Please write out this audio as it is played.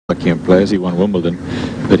players. He won Wimbledon.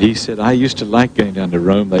 But he said, I used to like going down to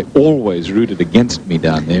Rome. They always rooted against me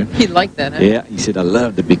down there. He liked that, huh? Yeah, he said, I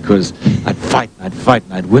loved it because I'd fight,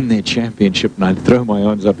 and I'd win their championship, and I'd throw my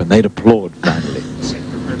arms up, and they'd applaud finally.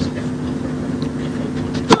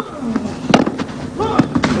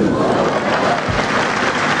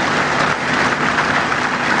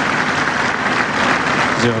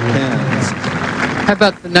 How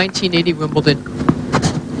about the 1980 Wimbledon?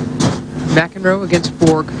 McEnroe against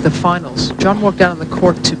Borg, the finals. John walked out on the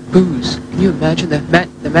court to booze. Can you imagine that?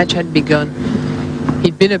 The match hadn't begun.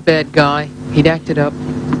 He'd been a bad guy. He'd acted up.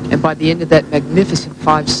 And by the end of that magnificent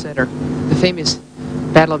five-setter, the famous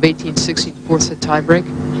Battle of 1816 fourth-set tiebreak,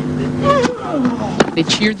 they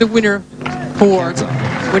cheered the winner, Borg,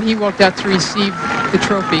 when he walked out to receive the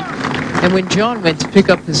trophy. And when John went to pick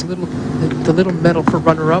up his the little medal for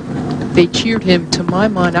runner-up, they cheered him. To my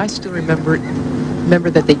mind, I still remember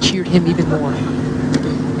that they cheered him even more.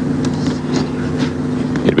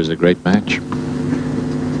 It was a great match.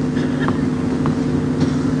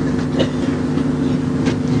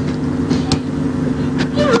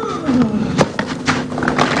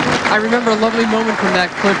 I remember a lovely moment from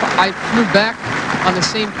that clip. I flew back on the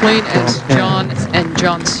same plane as John and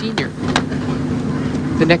John Sr.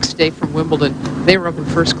 the next day from Wimbledon. They were up in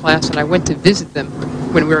first class, and I went to visit them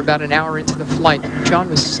when we were about an hour into the flight. John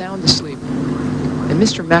was sound asleep, and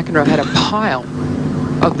Mr. McEnroe had a pile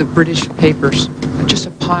of the British papers, just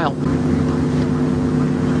a pile.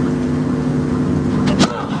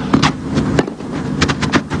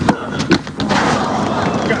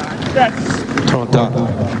 God,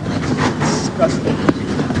 that's disgusting.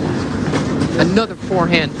 Another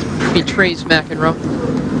forehand betrays McEnroe.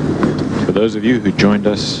 For those of you who joined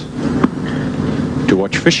us to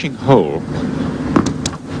watch Fishing Hole,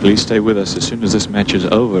 please stay with us as soon as this match is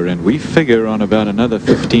over, and we figure on about another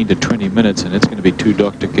 15 to 20 minutes, and it's going to be too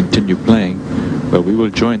dark to continue playing, but we will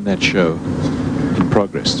join that show in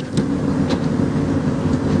progress.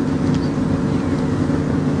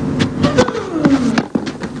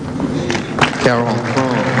 Carol.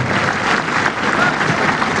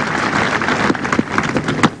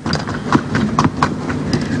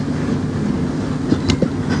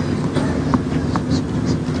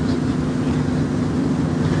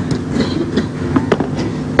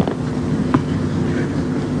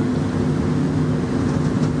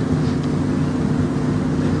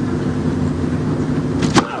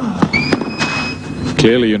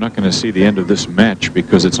 Clearly, you're not going to see the end of this match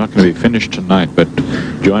because it's not going to be finished tonight, but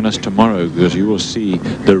join us tomorrow because you will see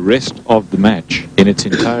the rest of the match in its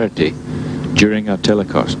entirety during our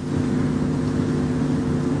telecast.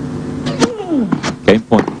 Game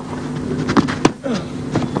point.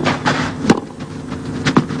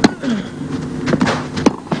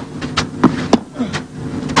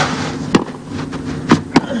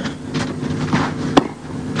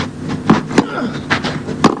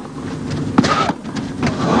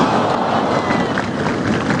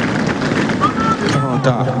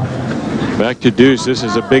 Back to deuce. This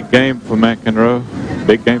is a big game for McEnroe.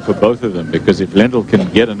 Big game for both of them, because if Lendl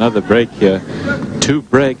can get another break here, 2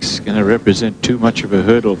 breaks going to represent too much of a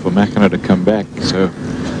hurdle for McEnroe to come back. So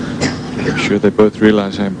I'm sure they both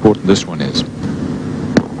realize how important this one is.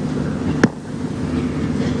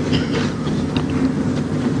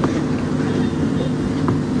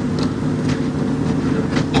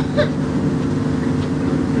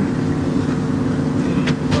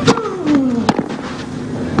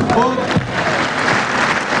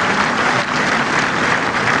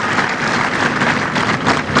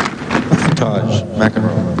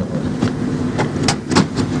 McEnroe.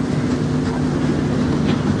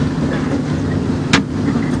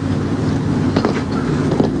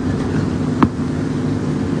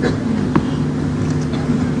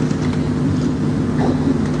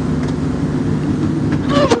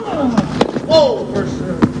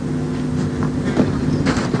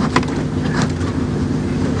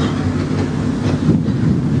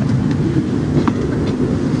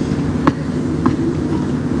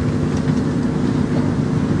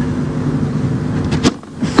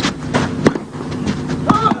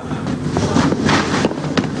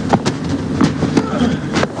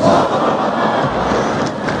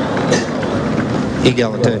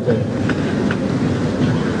 Egalite.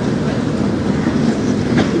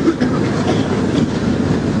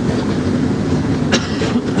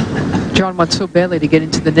 John wants so badly to get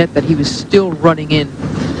into the net that he was still running in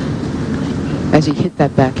as he hit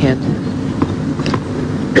that backhand.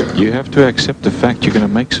 You have to accept the fact you're going to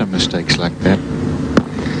make some mistakes like that.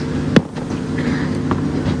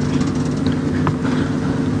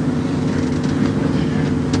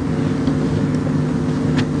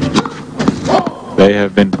 They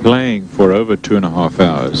have been playing for over 2.5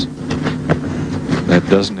 hours. That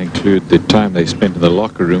doesn't include the time they spent in the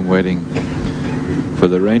locker room waiting for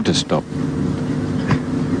the rain to stop.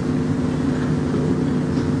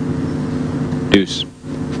 Deuce.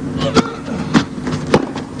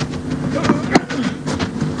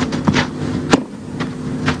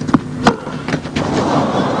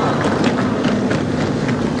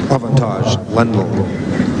 Avantage, Lendl.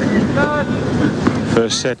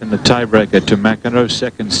 First set in the tiebreaker to McEnroe.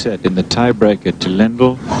 Second set in the tiebreaker to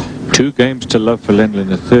Lendl. 2 games to love for Lendl in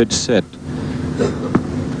the third set.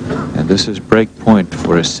 And this is break point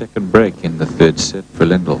for a second break in the third set for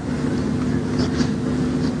Lendl.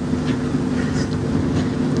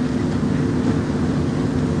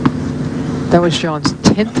 That was John's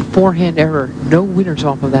 10th forehand error. No winners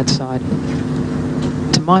off of that side.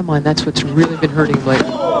 To my mind, that's what's really been hurting him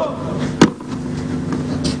lately.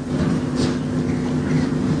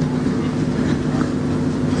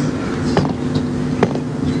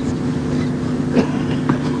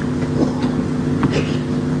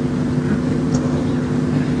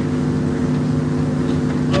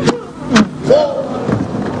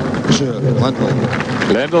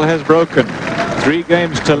 Lendl has broken. 3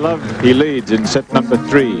 games to love. He leads in set number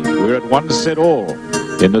 3. We're at 1 set all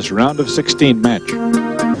in this round of 16 match.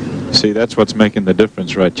 See, that's what's making the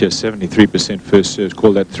difference right here. 73% first serves.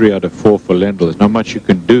 Call that 3 out of 4 for Lendl. There's not much you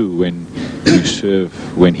can do when you serve,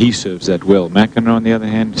 when he serves that well. McEnroe, on the other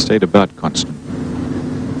hand, stayed about constant.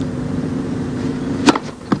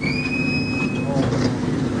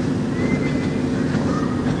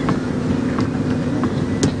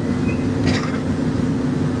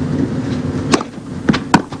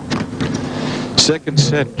 Second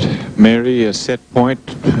set, Mary, a set point.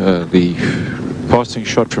 The passing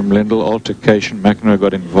shot from Lendl, altercation. McEnroe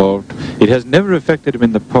got involved. It has never affected him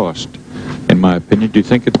in the past, in my opinion. Do you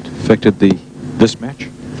think it affected this match?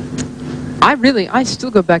 I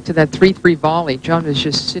still go back to that 3-3 volley. John was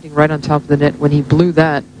just sitting right on top of the net when he blew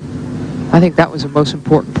that. I think that was the most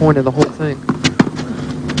important point of the whole thing.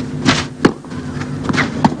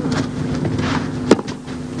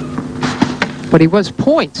 But he was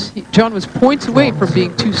points. John was points away from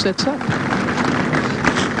being 2 sets up.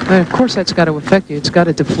 And of course, that's got to affect you. It's got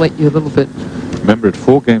to deflate you a little bit. Remember, at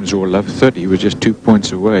 4 games or love 30, he was just 2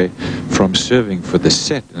 points away from serving for the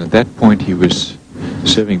set. And at that point, he was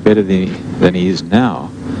serving better than he is now.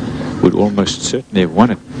 Would almost certainly have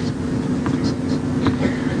won it.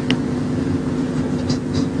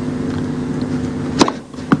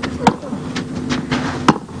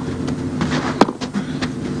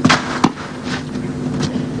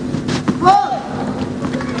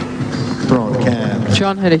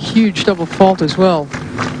 John had a huge double fault as well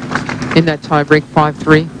in that tiebreak,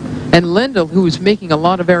 5-3. And Lendl, who was making a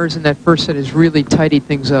lot of errors in that first set, has really tidied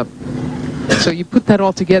things up. So you put that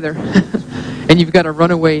all together, and you've got a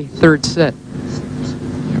runaway third set.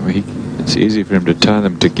 Yeah, well, it's easy for him to tie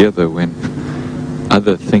them together when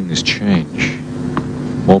other things change,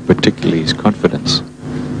 more particularly his confidence.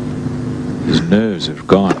 His nerves have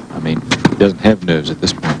gone. I mean, he doesn't have nerves at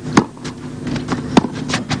this point.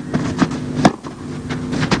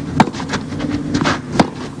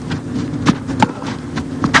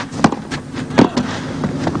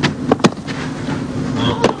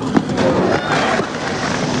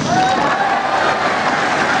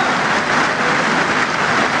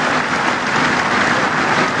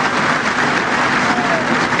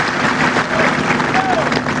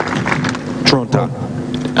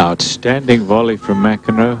 Outstanding volley from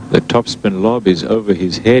McEnroe. The topspin lob is over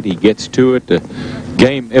his head. He gets to it. A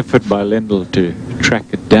game effort by Lendl to track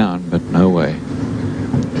it down, but no way.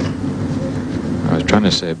 I was trying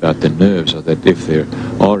to say about the nerves, or that if there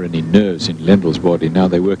are any nerves in Lendl's body, now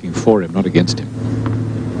they're working for him, not against him.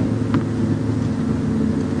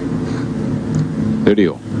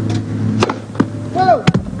 30-all.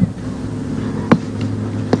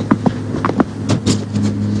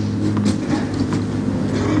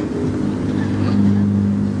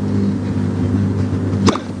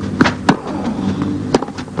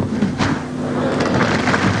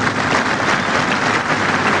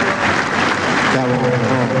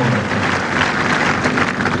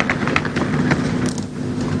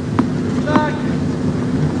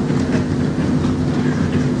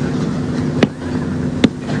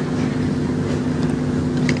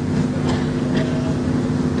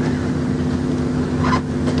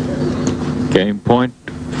 Game point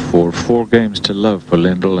for 4 games to love for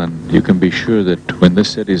Lendl, and you can be sure that when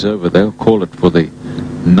this set is over, they'll call it for the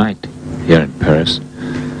night here in Paris.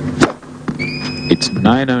 It's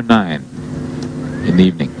 9:09 in the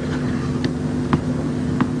evening.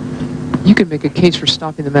 You could make a case for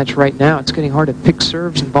stopping the match right now. It's getting hard to pick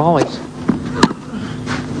serves and volleys.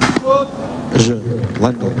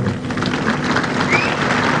 Lendl.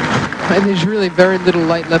 And there's really very little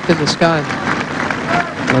light left in the sky.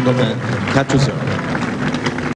 Lendl man, 4-0.